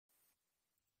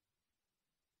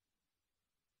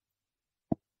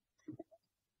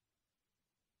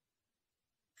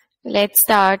Let's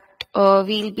start.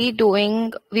 We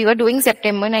were doing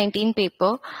September 19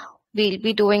 paper. We'll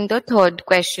be doing the third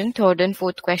and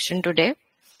fourth question today.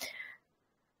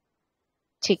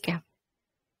 ठीक है.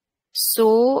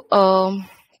 So,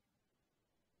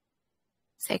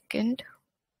 second.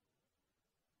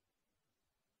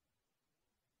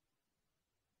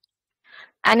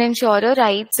 An insurer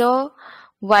writes a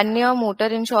 1-year motor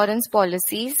insurance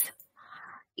policies.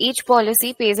 Each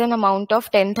policy pays an amount of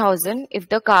 10,000 if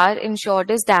the car insured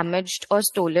is damaged or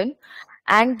stolen,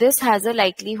 and this has a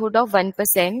likelihood of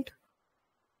 1%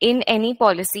 in any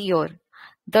policy year.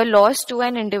 The loss to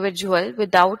an individual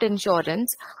without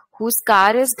insurance whose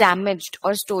car is damaged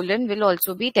or stolen will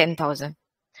also be 10,000.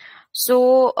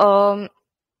 So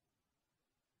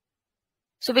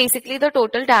basically the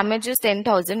total damage is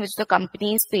 10,000 which the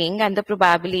company is paying, and the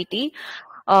probability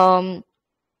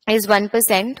is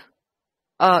 1%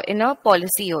 in a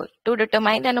policy year. To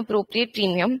determine an appropriate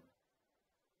premium,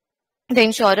 the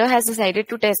insurer has decided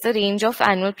to test the range of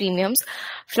annual premiums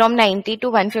from 90 to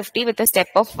 150 with a step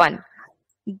of 1.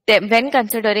 When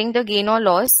considering the gain or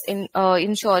loss,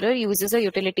 insurer uses a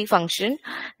utility function.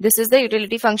 This is the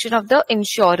utility function of the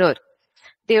insurer.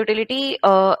 The utility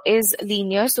is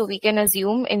linear, so we can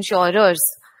assume insurer's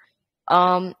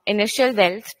initial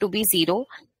wealth to be 0,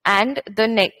 and the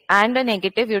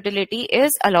negative utility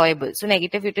is allowable. So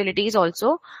negative utility is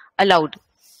also allowed.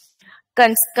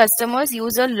 Customers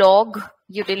use a log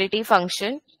utility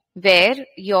function where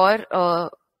your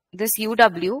this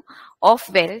UW of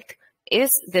wealth is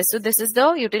this. So this is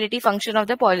the utility function of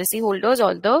the policyholders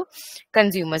or the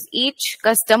consumers. Each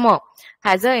customer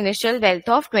has an initial wealth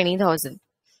of 20,000,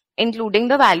 including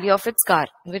the value of its car,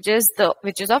 which is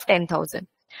of 10,000.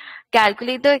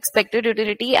 Calculate the expected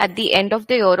utility at the end of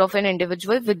the year of an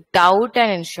individual without an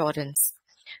insurance.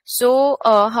 So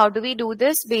how do we do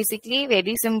this? Basically,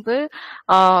 very simple.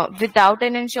 Without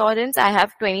an insurance, I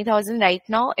have 20,000 right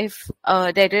now. If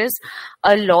there is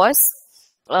a loss,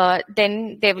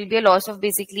 then there will be a loss of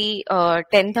basically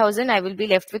 10,000. I will be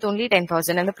left with only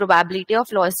 10,000, and the probability of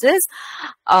loss is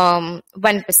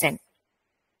 1%.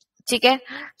 Okay?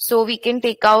 So we can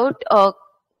take out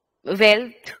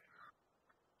wealth.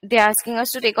 They're asking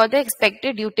us to take out the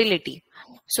expected utility.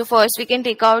 So first we can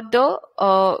take out the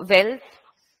wealth.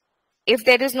 If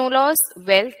there is no loss,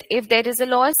 wealth if there is a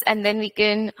loss, and then we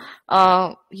can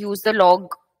use the log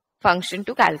function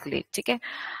to calculate. Okay?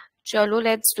 Chalo,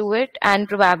 let's do it, and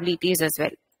probabilities as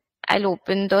well. I'll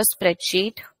open the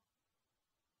spreadsheet.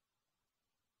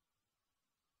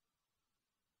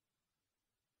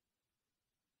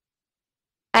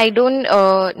 I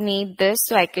don't need this,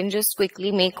 so I can just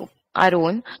quickly make our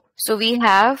own. So we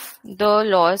have the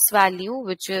loss value,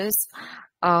 which is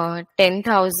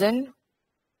 10,000.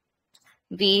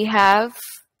 We have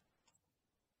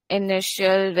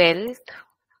initial wealth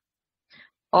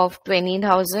of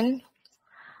 20,000.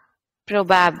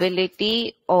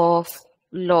 Probability of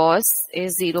loss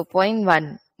is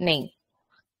 0.19.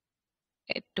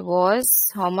 It was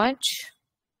how much?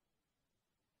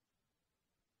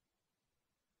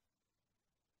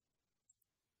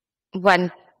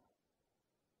 1%.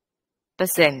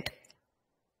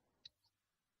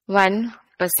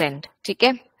 1%.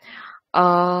 Okay?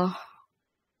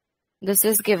 This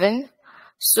is given.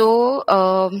 So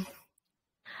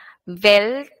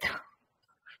wealth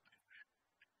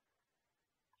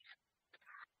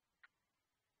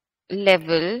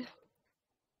level,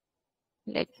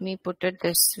 let me put it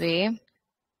this way.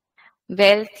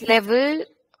 Wealth level,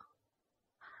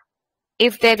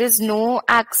 if there is no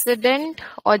accident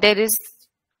or there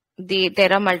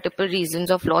are multiple reasons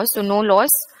of loss, so no loss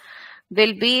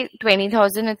will be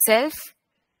 20,000 itself.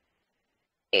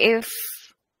 If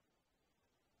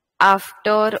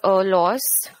after a loss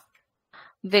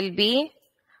will be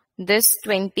this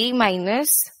 20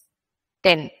 minus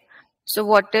 10. So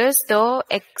what is the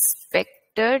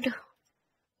expected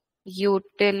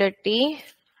utility?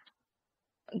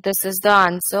 This is the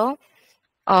answer.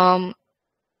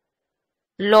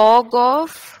 Log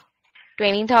of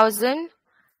 20,000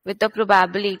 with a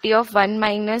probability of 1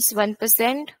 minus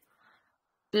 1%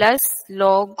 plus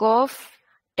log of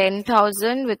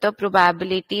 10,000 with a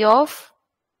probability of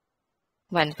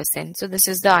 1%. So this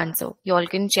is the answer. You all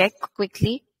can check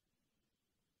quickly.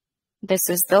 This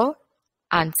is the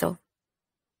answer.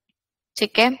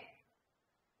 Okay?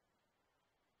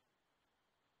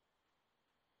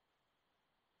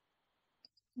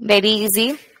 Very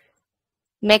easy.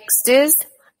 Next is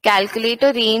calculate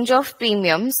a range of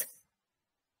premiums.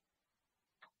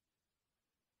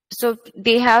 So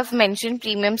they have mentioned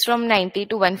premiums from 90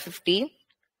 to 150.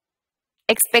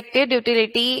 Expected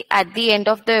utility at the end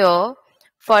of the year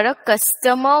for a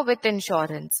customer with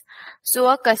insurance. So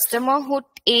a customer who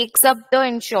takes up the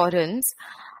insurance,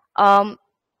 I'm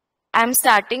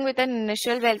starting with an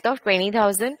initial wealth of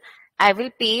 20,000. I will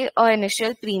pay an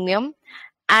initial premium,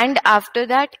 and after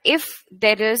that, if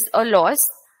there is a loss,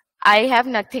 I have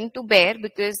nothing to bear,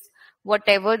 because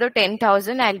whatever the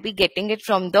 10,000, I'll be getting it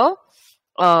from the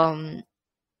um,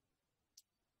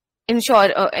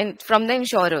 from the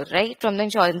insurer, right? From the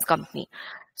insurance company.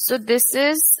 So this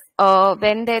is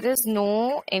when there is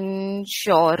no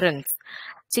insurance.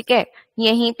 ठीक है,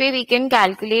 यहीं पे we can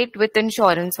calculate with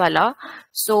insurance वाला.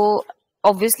 So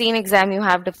obviously in exam you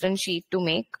have different sheet to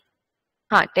make.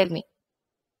 हाँ, tell me.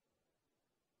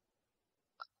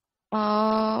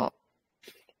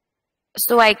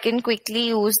 So I can quickly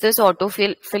use this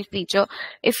autofill feature.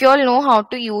 If you all know how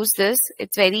to use this,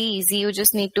 it's very easy. You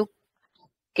just need to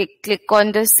click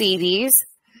on the series,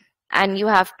 and you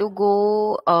have to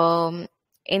go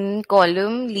in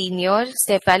column linear,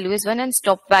 step value is 1 and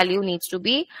stop value needs to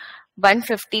be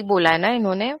 150 बोला है ना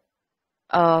इन्होंने.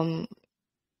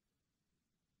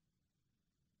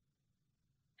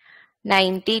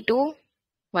 90 to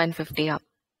 150. हाँ,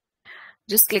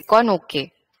 just click on OK.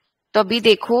 तो अभी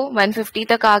देखो 150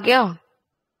 तक आ गया.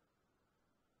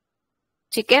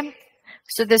 ठीक है,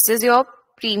 so this is your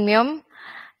premium.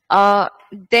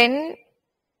 Then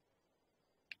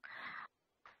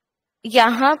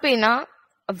यहाँ पे ना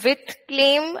with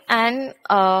claim and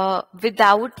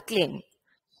without claim,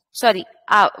 sorry,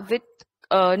 with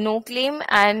no claim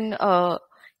and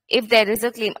if there is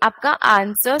a claim, आपका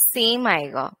आंसर सेम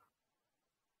आएगा.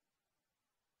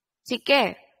 ठीक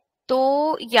है,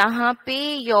 तो यहाँ पे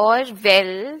your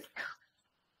wealth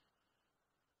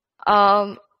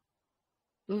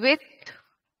with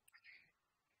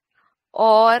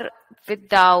or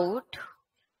without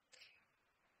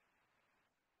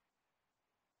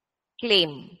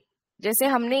claim, जैसे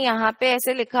हमने यहाँ पे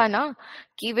ऐसे लिखा ना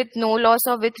कि with no loss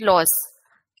और with loss,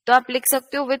 तो आप लिख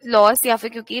सकते हो with loss, या फिर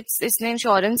क्योंकि इसने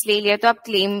इंश्योरेंस ले लिया तो आप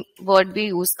claim वर्ड भी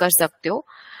यूज कर सकते हो.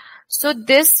 So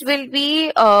this will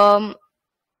be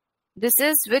this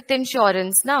is with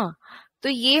insurance ना, तो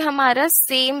ये हमारा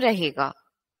सेम रहेगा,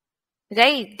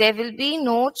 right? There will be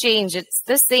no change, it's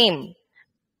the same,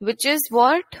 which is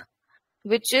what?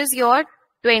 Which is your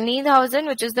 20,000,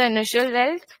 which is the initial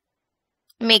wealth.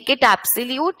 Make it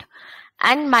absolute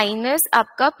and minus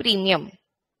आपका premium,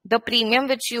 the premium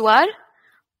which you are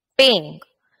paying,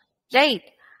 right?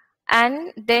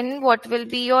 And then what will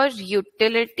be your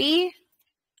utility?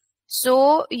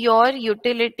 So your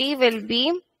utility will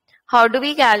be, how do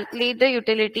we calculate the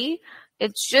utility?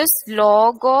 It's just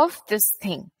log of this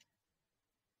thing.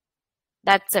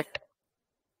 That's it.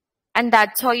 And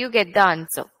that's how you get the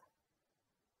answer.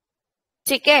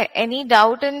 ठीक है, any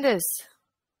doubt in this?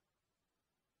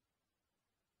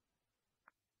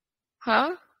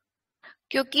 Huh?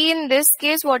 क्योंकि in this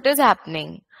case what is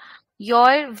happening?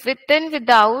 Your with and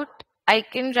without, I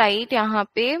can write यहाँ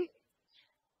पे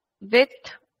with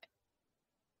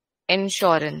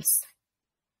insurance.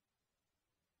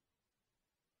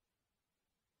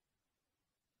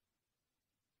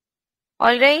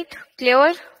 All right,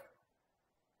 clear?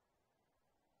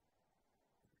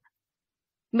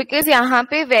 Because यहाँ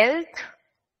पे wealth,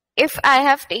 if I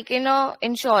have taken a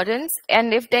insurance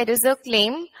and if there is a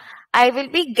claim, I will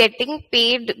be getting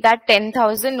paid that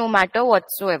 10,000 no matter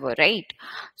whatsoever, right?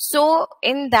 So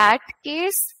in that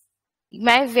case,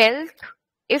 my wealth,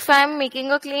 if I am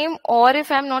making a claim or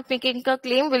if I am not making a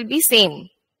claim, will be same.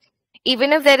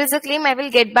 Even if there is a claim, I will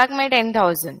get back my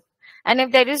 10,000. And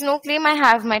if there is no claim, I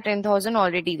have my 10,000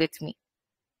 already with me.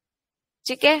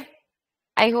 ठीक है?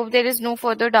 I hope there is no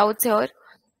further doubts here.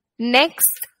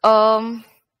 Next,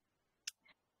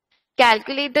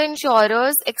 calculate the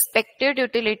insurer's expected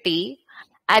utility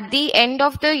at the end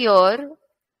of the year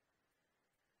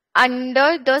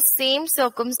under the same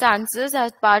circumstances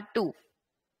as part 2.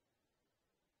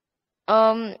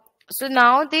 So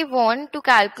now they want to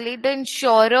calculate the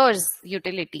insurer's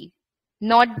utility,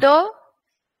 not the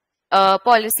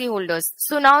policy holders.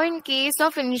 So now in case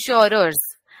of insurers,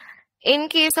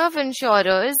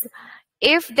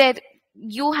 if there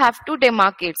you have to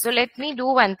demarcate. So let me do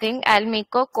one thing. I'll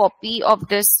make a copy of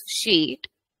this sheet.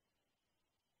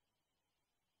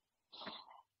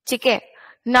 ठीक है.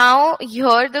 Now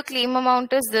here the claim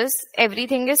amount is this.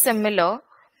 Everything is similar.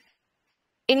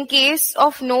 In case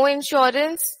of no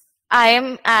insurance, I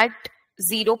am at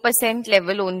 0%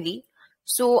 level only.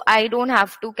 So I don't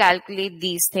have to calculate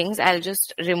these things. I'll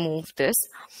just remove this.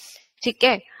 ठीक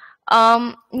है.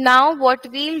 Now what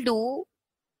we'll do,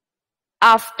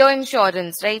 after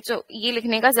insurance, right? सो ये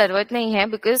लिखने का जरूरत नहीं है,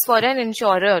 because for an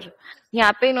insurer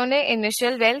यहाँ पे इन्होंने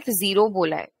इनिशियल वेल्थ 0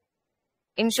 बोला है.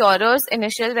 Insurers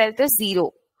initial wealth is 0.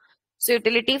 So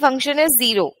utility function is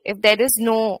 0 if there is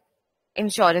no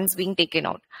insurance being taken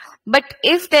out. But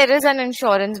if there is an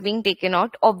insurance being taken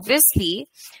out, obviously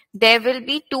there will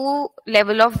be two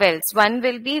level of wealths. One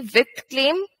will be with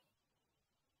claim.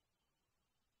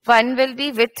 One will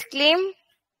be with claim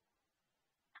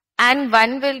and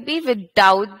one will be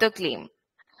without the claim.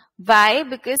 Why?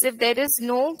 Because if there is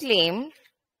no claim,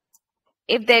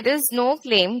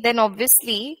 then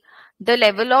obviously the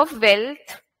level of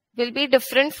wealth will be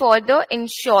different for the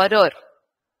insurer.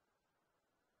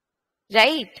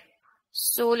 Right?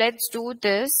 So let's do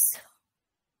this.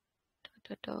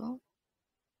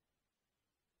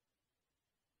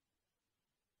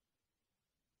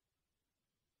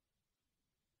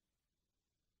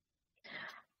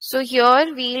 So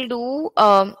here we'll do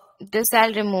this.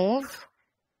 I'll remove.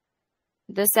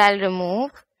 This I'll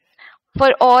remove.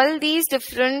 For all these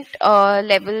different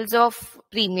levels of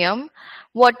premium,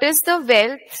 what is the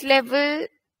wealth level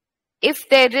if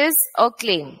there is a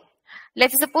claim?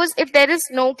 Let's suppose if there is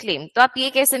no claim, तो आप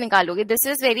ये कैसे निकालोगे? This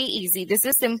is very easy. This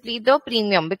is simply the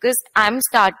premium because I'm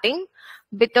starting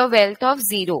with a wealth of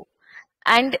 0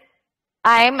 and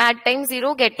I am at time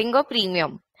 0 getting a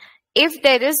premium. If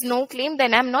there is no claim,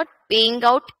 then I'm not paying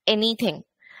out anything,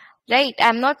 right?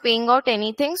 I'm not paying out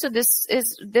anything. So this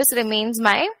remains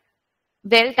my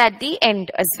wealth at the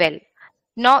end as well.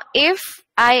 Now, if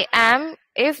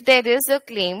there is a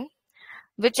claim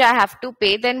which I have to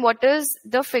pay, then what is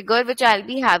the figure which I'll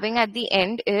be having at the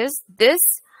end is this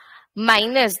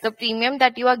minus the premium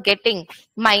that you are getting,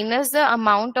 minus the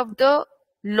amount of the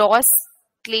loss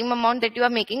claim amount that you are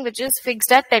making, which is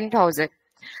fixed at 10,000.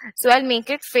 So I'll make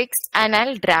it fixed and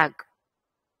I'll drag.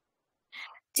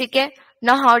 Okay.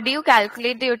 Now, how do you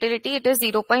calculate the utility? It is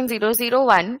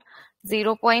 0.001.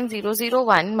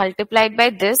 0.001 multiplied by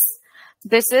this.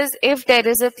 This is if there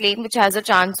is a claim which has a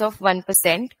chance of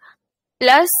 1%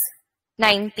 plus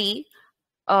 90.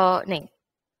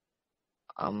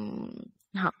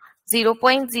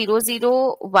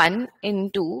 0.001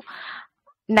 into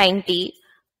 90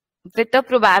 with a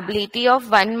probability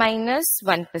of 1 minus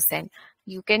 1%.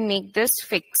 You can make this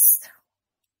fixed.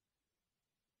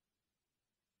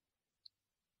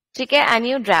 Okay, and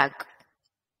you drag.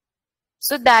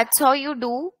 So that's how you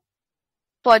do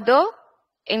for the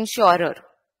insurer.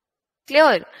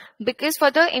 Clear? Because for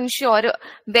the insurer,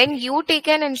 when you take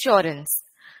an insurance,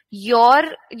 your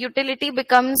utility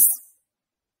becomes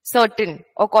certain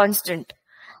or constant.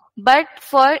 But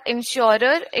for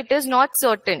insurer, it is not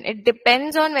certain. It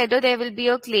depends on whether there will be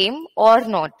a claim or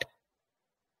not.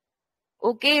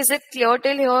 Okay, is it clear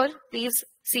till here? Please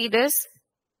see this.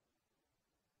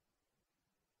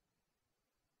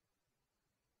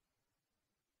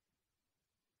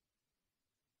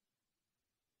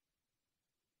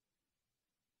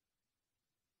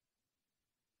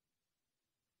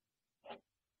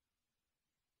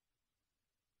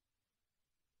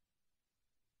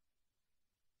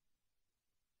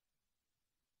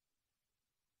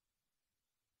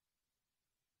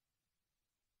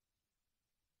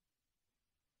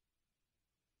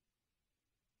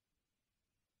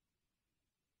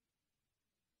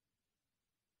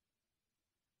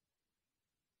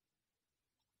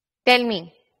 Tell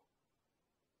me.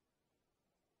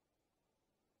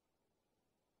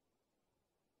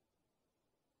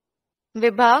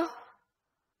 Vibha,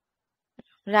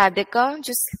 Radhika,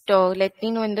 just let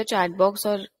me know in the chat box,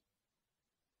 or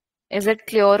is it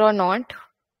clear or not?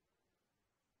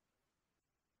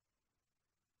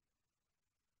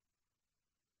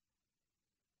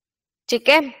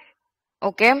 Okay.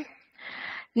 Okay.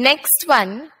 Next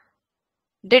one.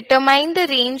 Determine the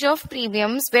range of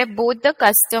premiums where both the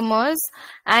customers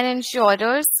and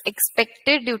insurers'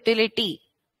 expected utility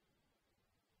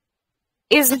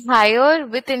is higher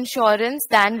with insurance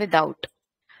than without.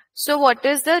 So what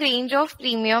is the range of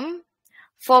premium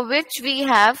for which we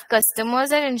have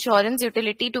customers and insurance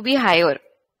utility to be higher?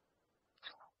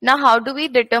 Now, how do we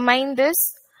determine this?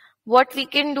 What we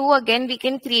can do, again, we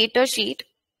can create a sheet.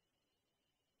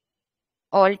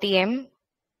 Alt TM.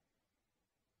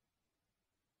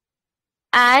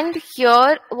 And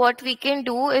here what we can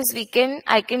do is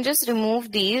I can just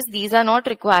remove these are not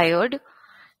required.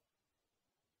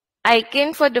 I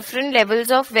can, for different levels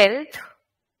of wealth,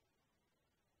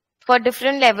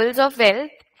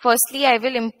 firstly I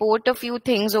will import a few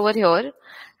things over here,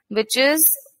 which is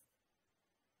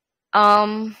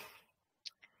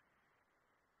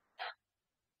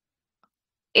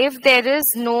if there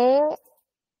is no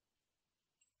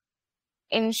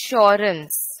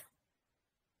insurance,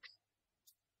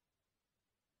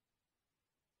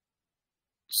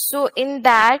 So in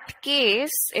that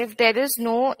case, if there is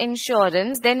no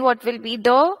insurance, then what will be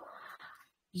the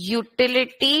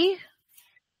utility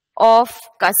of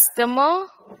customer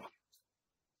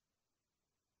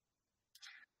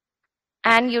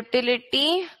and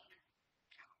utility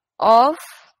of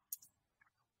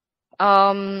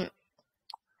um,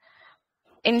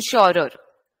 insurer.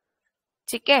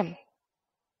 ठीक है?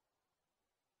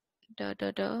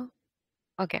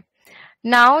 Okay.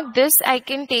 Now this I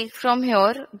can take from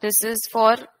here. This is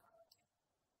for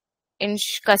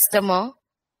customer,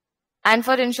 and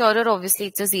for insurer obviously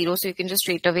it's a 0, so you can just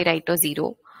straight away write a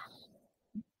 0.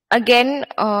 Again,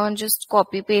 just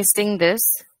copy pasting this,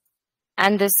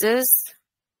 and this is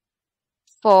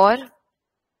for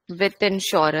with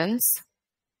insurance.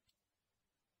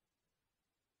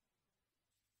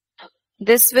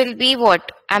 This will be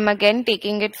what? I'm again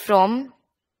taking it from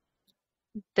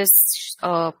this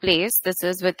place. This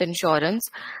is with insurance.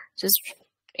 Just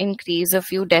increase a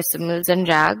few decimals and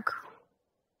drag.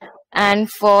 And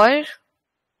for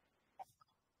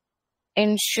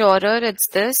insurer, it's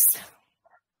this.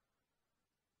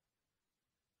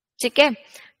 Okay.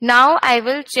 Now I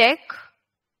will check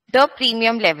the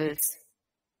premium levels.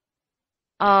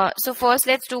 So first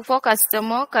let's do for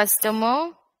customer.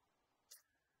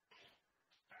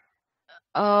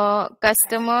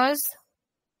 Customers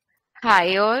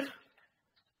higher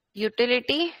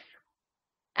utility,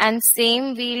 and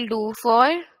same we'll do for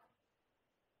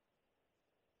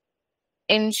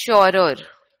insurer.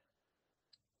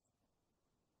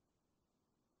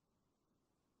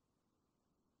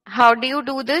 How do you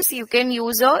do this? You can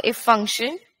use a if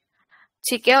function,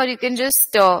 okay, or you can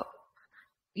just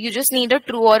you just need a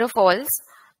true or a false.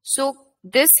 So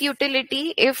this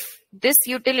utility, if this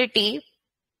utility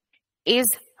is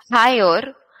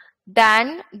higher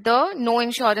than the no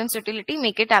insurance utility,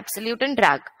 make it absolute and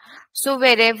drag. So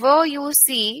wherever you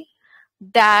see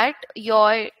that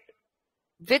your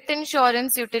with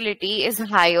insurance utility is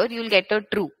higher, you'll get a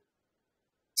true.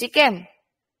 Okay.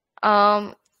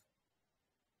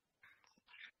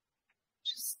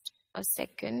 Just a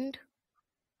second.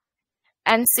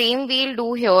 And same we'll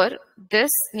do here.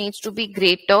 This needs to be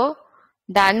greater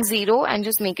than 0 and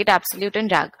just make it absolute and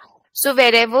drag. So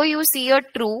wherever you see a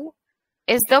true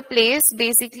is the place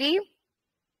basically.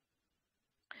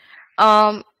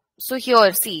 So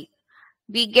here, see,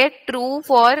 we get true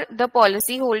for the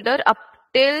policy holder up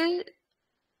till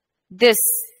this,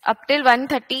 up till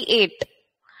 138.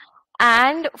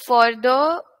 And for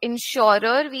the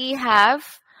insurer, we have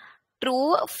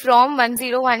true from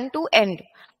 101 to end.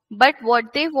 But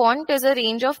what they want is a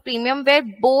range of premium where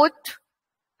both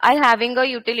are having a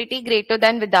utility greater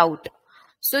than without.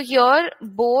 So here,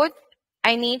 both,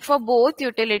 I need for both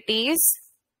utilities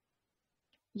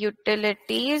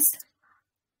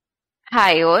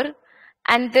higher.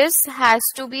 And this has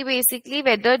to be basically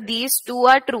whether these two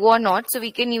are true or not. So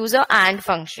we can use a AND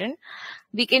function.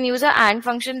 We can use a AND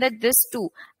function that this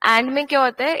two. AND mein kya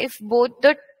hota hai? If both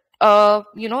the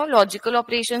logical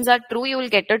operations are true, you will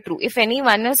get a true. If any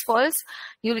one is false,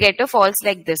 you will get a false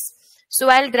like this. So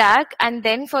I'll drag, and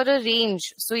then for a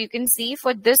range. So you can see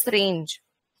for this range,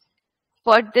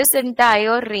 for this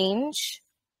entire range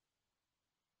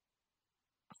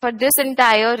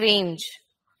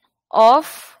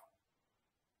of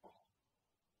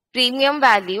premium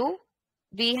value,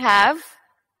 we have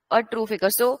a true figure.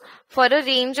 So for a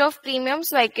range of premiums,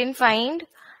 so I can find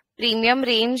premium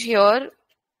range here.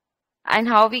 And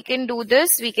how we can do this?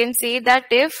 We can say that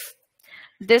if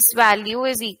this value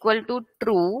is equal to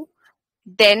true,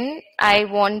 then I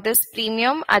want this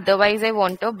premium, otherwise I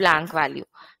want a blank value.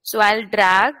 So I'll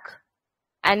drag,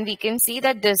 and we can see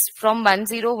that this from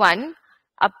 101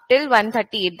 up till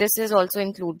 138, this is also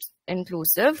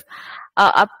inclusive.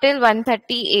 Up till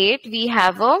 138, we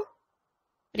have a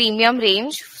premium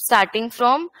range starting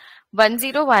from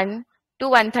 101 to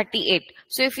 138.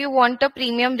 So if you want a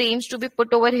premium range to be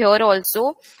put over here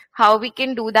also, how we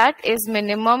can do that is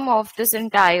minimum of this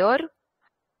entire,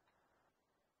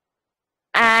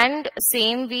 and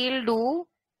same we'll do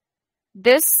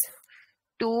this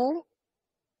to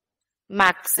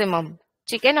maximum.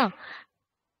 ठीक है ना?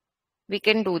 We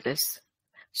can do this.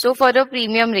 So for the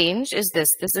premium range is this.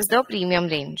 This is the premium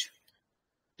range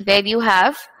where you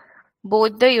have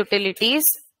both the utilities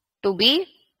to be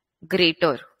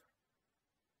greater.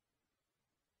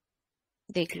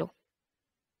 देख लो.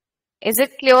 Is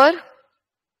it clear?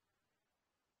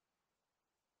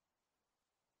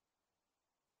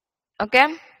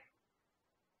 Okay.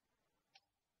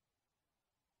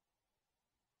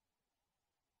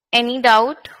 Any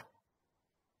doubt?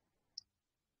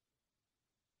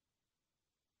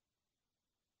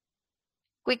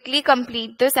 quickly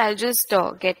complete this. I'll just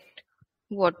get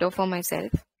water for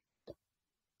myself.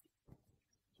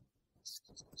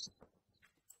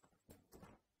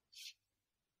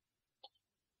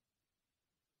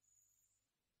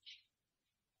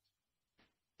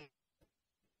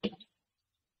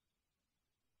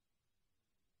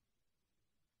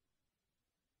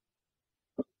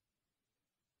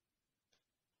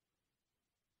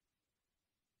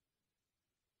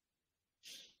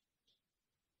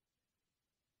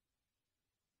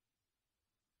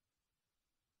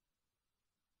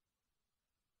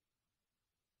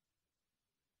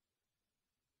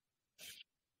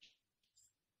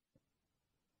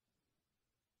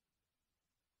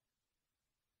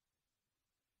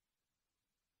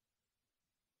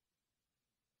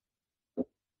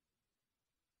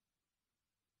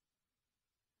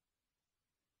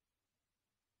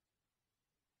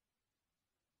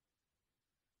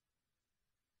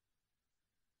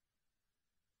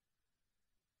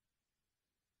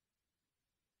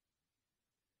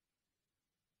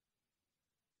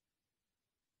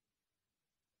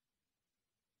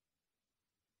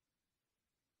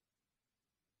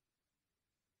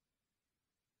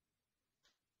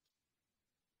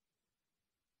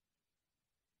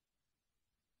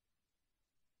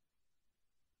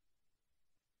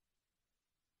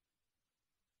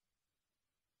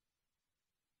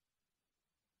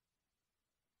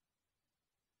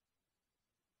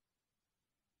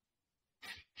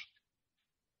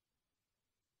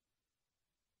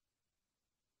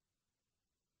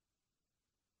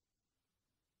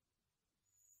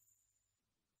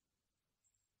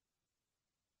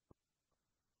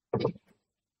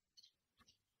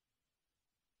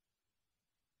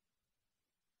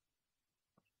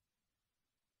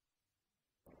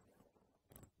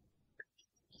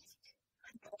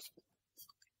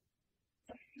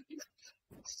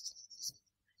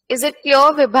 Is it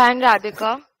clear, Vibha and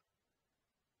Radhika?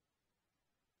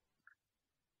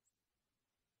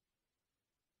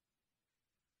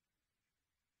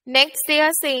 Next, they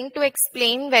are saying to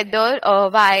explain whether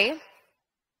why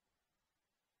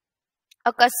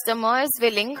a customer is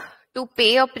willing to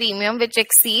pay a premium which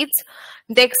exceeds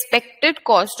the expected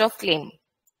cost of claim.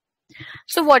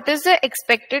 So what is the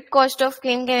expected cost of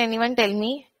claim? Can anyone tell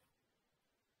me?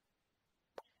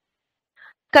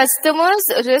 Customer's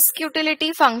risk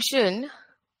utility function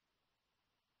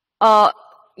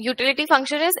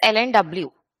is L and W.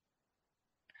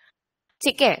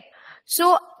 ठीक है.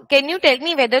 So can you tell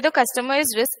me whether the customer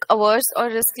is risk averse or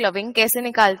risk loving? कैसे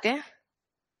निकालते हैं?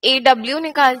 AW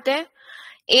निकालते हैं.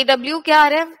 AW क्या आ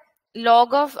रहा है?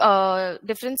 Log of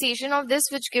differentiation of this,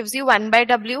 which gives you 1 by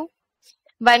W.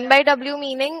 1 by W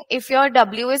meaning if your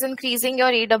W is increasing,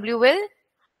 your AW will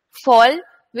fall,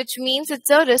 which means it's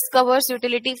a risk averse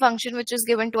utility function which is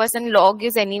given to us, and log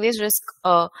is anyways risk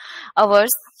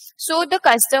averse. So the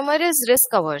customer is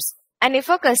risk averse. And if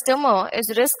a customer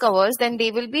is risk averse, then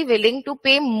they will be willing to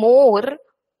pay more.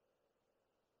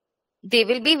 They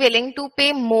will be willing to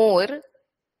pay more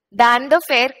than the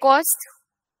fair cost.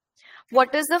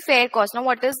 What is the fair cost? Now,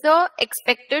 what is the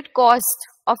expected cost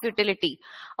of utility?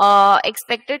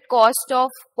 Expected cost of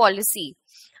policy.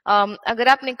 अगर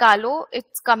आप निकालो,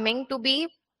 it's coming to be.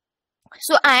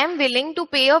 So I am willing to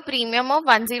pay a premium of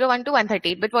 101 to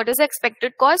 138. But what is the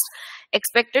expected cost?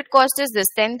 Expected cost is this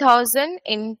 10,000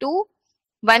 into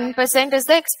 1% is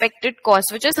the expected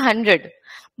cost, which is 100.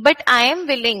 But I am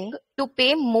willing to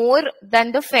pay more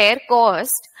than the fair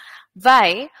cost.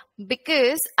 Why?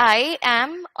 Because I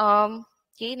am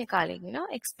ये निकालेंगे ना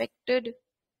expected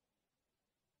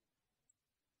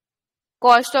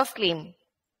cost of claim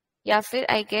या फिर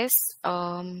I guess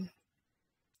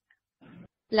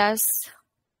plus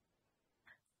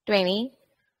 20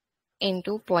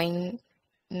 into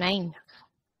 0.9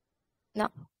 no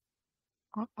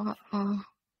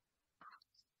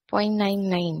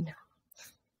 0.99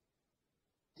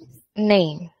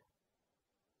 नहीं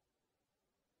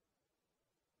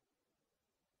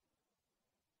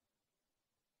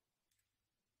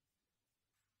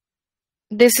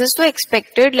this is the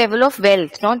expected level of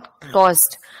wealth, not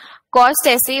cost. Cost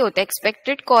ऐसे ही होता है.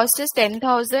 Expected cost is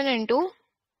 10,000 into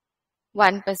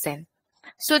 1%.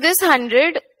 So this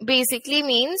 100 basically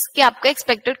means कि आपका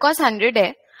expected cost 100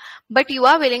 है, but you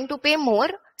are willing to pay more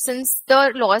since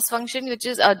the loss function, which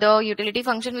is the utility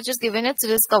function, which is given its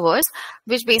risk averse,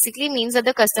 which basically means that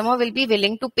the customer will be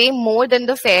willing to pay more than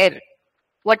the fair,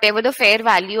 whatever the fair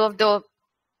value of the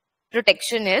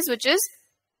protection is, which is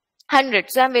 100.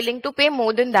 So I'm willing to pay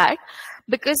more than that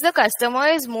because the customer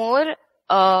is more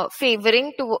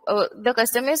favoring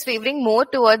more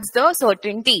towards the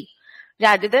certainty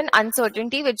rather than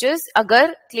uncertainty, which is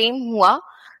अगर claim हुआ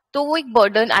तो वो एक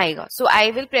burden आएगा. सो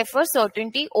I will prefer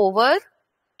certainty over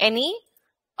any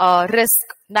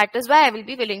risk. That is why I will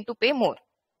be willing to पे मोर.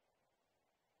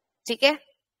 ठीक है,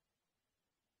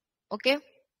 okay.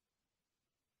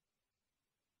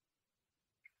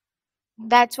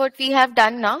 That's what we have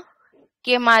done ना,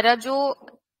 कि हमारा जो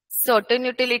सर्टेन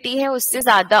यूटिलिटी है उससे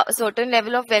ज्यादा, certain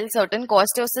level of wealth, certain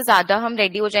cost है, उससे ज्यादा हम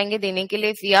रेडी हो जाएंगे देने के लिए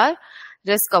if we are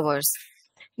risk covers.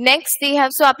 Next we have,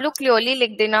 सो आप लोग क्लियरली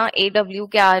लिख देना AW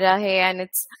क्या आ रहा है एंड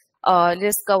इट्स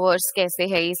रिस्क कवर्स कैसे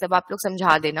है, ये सब आप लोग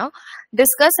समझा देना.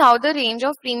 Discuss how the range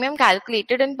of premium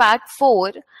calculated in part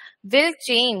 4 will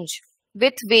change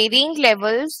with varying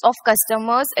levels of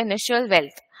customers' initial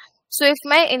wealth. So if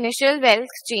my initial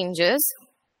wealth changes,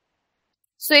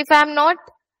 so if I'm not,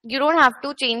 you don't have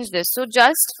to change this. So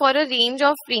just for a range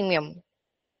of premium,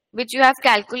 which you have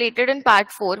calculated in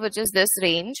part 4, which is this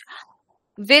range,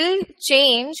 will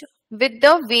change with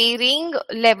the varying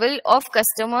level of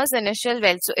customers' initial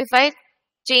wealth. So if I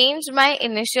change my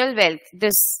initial wealth,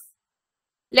 this,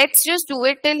 let's just do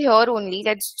it till here only.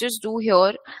 Let's just do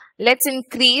here. Let's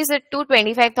increase it to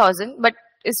 25,000. But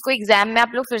इसको exam में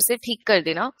आप लोग फिर से ठीक कर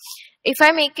देना. If I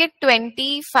make it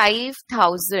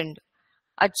 25,000,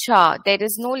 अच्छा, there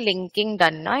is no linking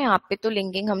done ना, यहाँ पे तो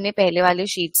linking हमने पहले वाले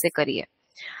शीट से करी है.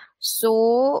 So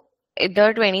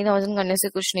इधर 20,000 करने से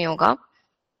कुछ नहीं होगा.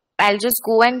 I'll just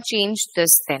go and change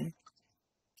this then.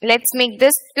 Let's make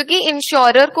this, क्योंकि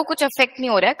इंश्योरर को कुछ अफेक्ट नहीं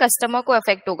हो रहा है, कस्टमर को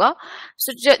अफेक्ट होगा.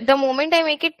 So the moment I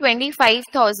make it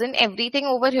 25,000, everything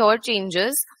over here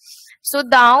changes. So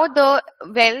now the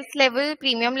wealth level,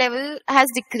 premium level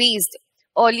has decreased.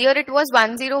 Earlier it was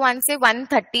 101 से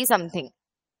 130 समथिंग,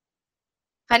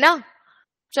 है ना.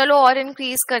 चलो और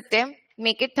इंक्रीज करते हैं,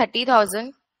 मेक इट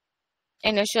 30,000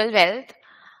 इनिशियल वेल्थ.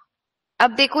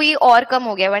 अब देखो ये और कम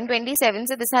हो गया, 127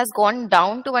 से this has gone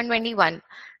down to 121.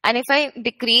 And if I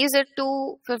decrease it to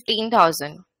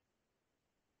 15,000,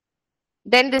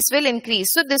 then this will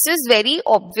increase. So this is very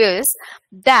obvious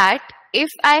that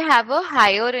if I have a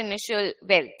higher initial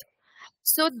wealth,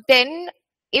 so then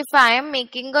if I am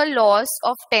making a loss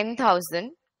of 10,000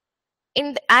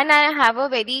 and I have a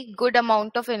very good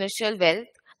amount of initial wealth,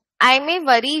 I may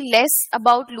worry less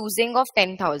about losing of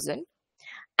 10,000,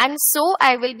 and so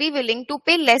I will be willing to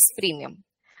pay less premium.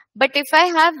 But if I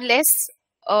have less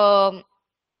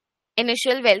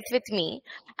initial wealth with me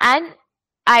and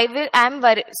I'm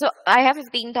worried, so I have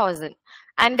 15,000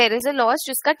 and there is a loss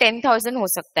जिसका 10,000 हो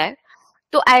सकता है,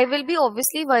 तो I will be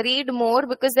obviously worried more,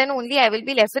 because then only I will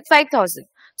be left with 5,000.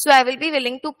 So I will be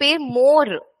willing to pay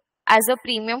more as a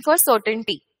premium for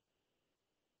certainty.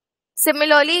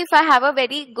 Similarly, if I have a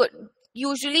very good,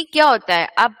 usually क्या होता है,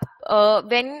 आप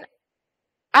when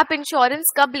आप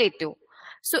insurance कब लेते हो,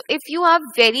 so if you are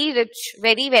very rich,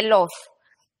 very well off,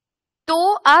 तो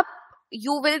आप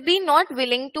you will be not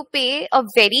willing to pay a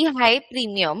very high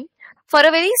premium for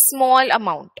a very small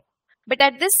amount. But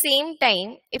at the same time,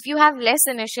 if you have less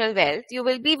initial wealth, you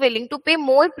will be willing to pay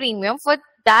more premium for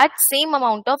that same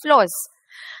amount of loss.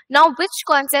 Now, which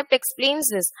concept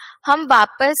explains this? हम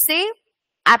वापस से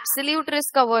absolute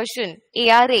risk aversion,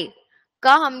 ARA,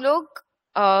 का हम लोग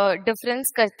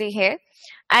difference करते हैं.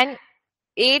 And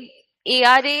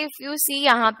ARA, if you see,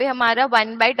 यहाँ पे हमारा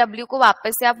 1/W को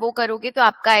वापस से आप वो करोगे तो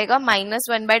आपका आएगा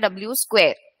 -1/W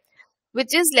square,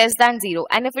 which is less than 0.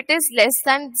 And if it is less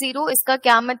than 0, इसका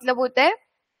क्या मतलब होता है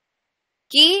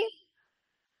कि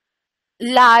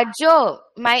larger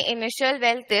my initial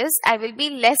wealth is, I will be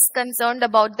less concerned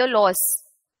about the loss,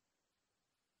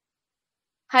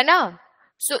 है ना.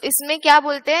 So इसमें क्या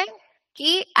बोलते हैं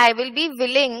कि I will be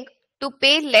willing to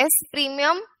pay less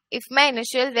premium if my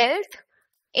initial wealth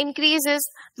increases,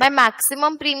 my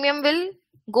maximum premium will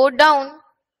go down.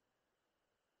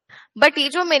 But ये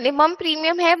जो minimum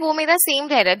premium है वो मेरा same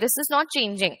रह रहा है, this is not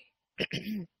changing.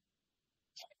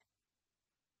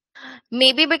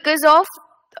 Maybe because of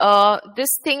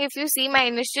this thing, if you see, my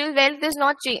initial wealth is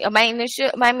not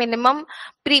my minimum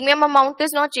premium amount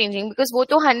is not changing, because वो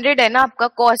तो 100 है ना आपका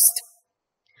cost.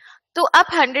 तो आप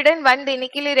 101 देने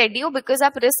के लिए ready हो because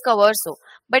आप risk averse हो,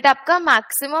 but आपका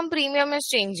maximum premium is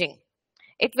changing.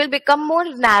 It will become more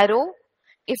narrow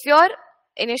if your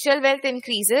initial wealth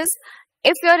increases.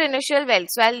 If your initial wealth,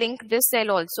 so I'll link this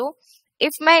cell also.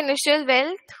 If my initial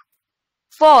wealth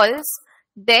falls,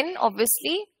 then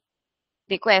obviously,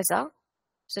 देखो ऐसा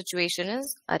situation is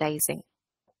arising.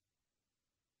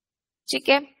 ठीक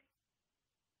है?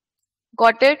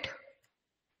 Got it?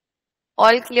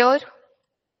 All clear?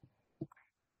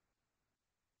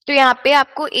 तो यहाँ पे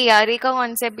आपको ARA का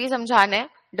concept भी समझाना है,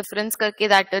 डिफरेंस करके,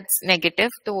 दैट इट्स नेगेटिव,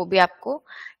 तो वो भी आपको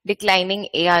डिक्लाइनिंग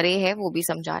ARA है वो भी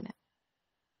समझाना है.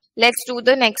 Let's do the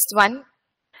next one.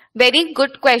 Very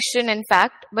good question in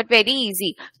fact, but very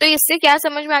easy. तो इससे क्या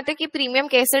समझ में आता है कि प्रीमियम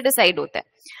कैसे डिसाइड होता है.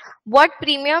 What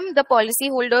premium the policy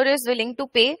holder is willing to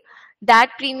pay,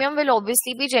 that premium will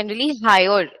obviously be generally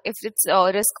higher if it's a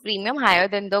risk premium higher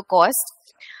than the cost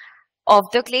of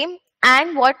the claim,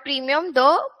 and what premium the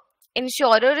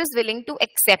insurer is willing to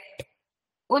accept.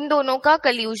 उन दोनों का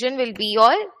collusion will be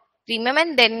your premium,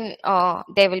 and then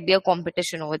there will be a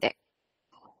competition over there.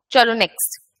 चलो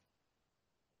next.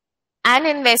 An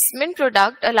investment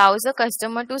product allows a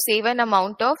customer to save an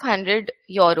amount of 100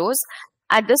 euros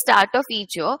at the start of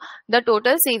each year. The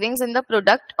total savings in the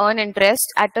product earn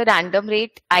interest at a random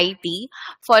rate IT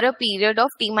for a period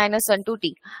of t minus 1 to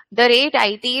t. The rate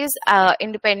IT is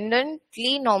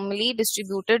independently normally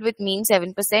distributed with mean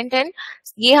 7%, and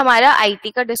ये हमारा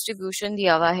IT का distribution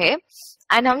दिया हुआ है,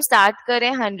 and हम start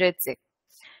करें 100 से.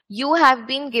 You have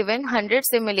been given 100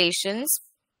 simulations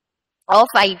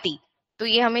of IT. तो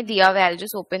ये हमें दिया हुआ है. I'll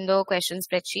just open the question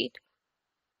spreadsheet.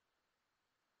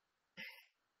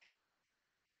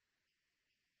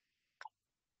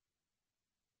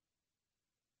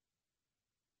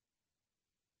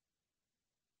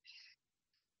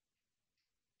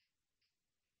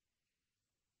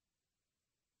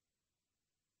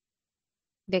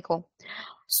 देखो,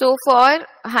 so for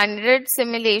 100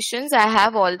 simulations I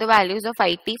have all the values of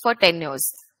IT for 10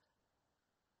 years.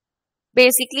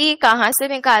 Basically कहाँ से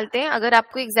निकालते हैं? अगर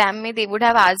आपको एग्जाम में they would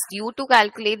have asked you to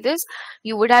calculate this,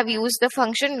 you would have used the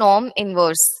function norm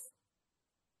inverse.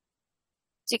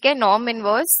 ठीक है, norm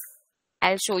inverse.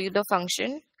 I'll show you the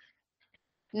function.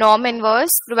 Norm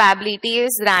inverse, probability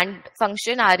is rand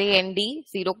function RAND,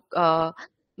 zero,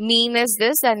 mean is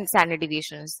this, and standard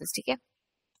deviation is this. ठीक है,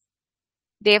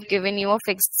 they have given you a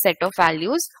fixed set of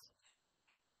values.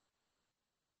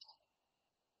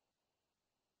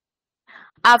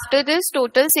 After this,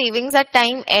 total savings at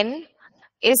time n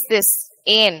is this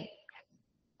an.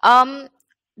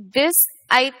 This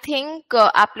I think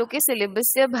आप लोग के syllabus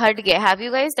से अब हट गया. Have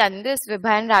you guys done this,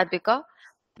 Vibha and Radhika?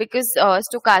 Because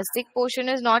stochastic portion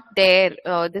is not there.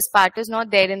 This part is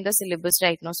not there in the syllabus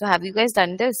right now. So have you guys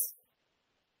done this?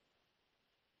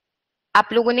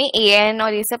 आप लोगों ने AN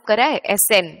और ये सब करा है?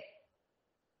 SN?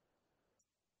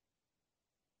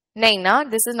 नहीं ना?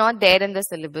 This is not there in the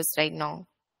syllabus right now.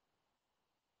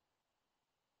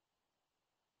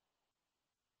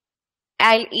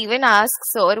 I'll even ask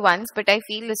sir once, but I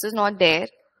feel this is not there.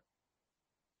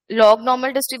 Log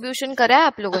normal distribution करा है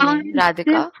आप लोगों ने,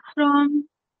 Radhika?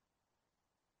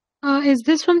 Is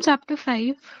this from chapter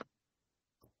 5?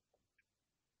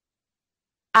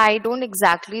 I don't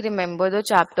exactly remember the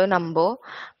chapter number,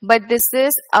 but this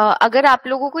is अगर आप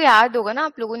लोगों को याद होगा ना,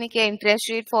 आप लोगों ने क्या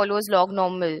interest rate follows log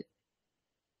normal.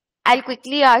 I'll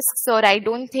quickly ask sir. I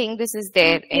don't think this is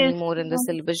there Yes. anymore in the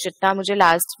syllabus. जितना मुझे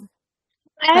last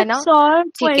I है ना, saw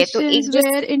ठीक है. तो एक questions जो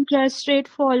where interest rate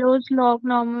follows log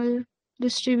normal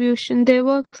distribution. There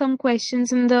were some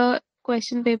questions in the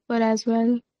question paper as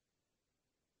well.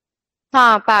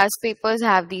 हाँ, past papers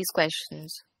have these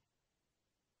questions.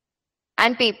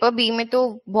 And paper B में तो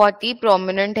बहुत ही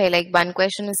prominent है, like one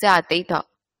question इससे आता ही था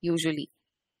usually.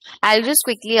 I'll just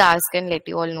quickly ask and let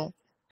you all know.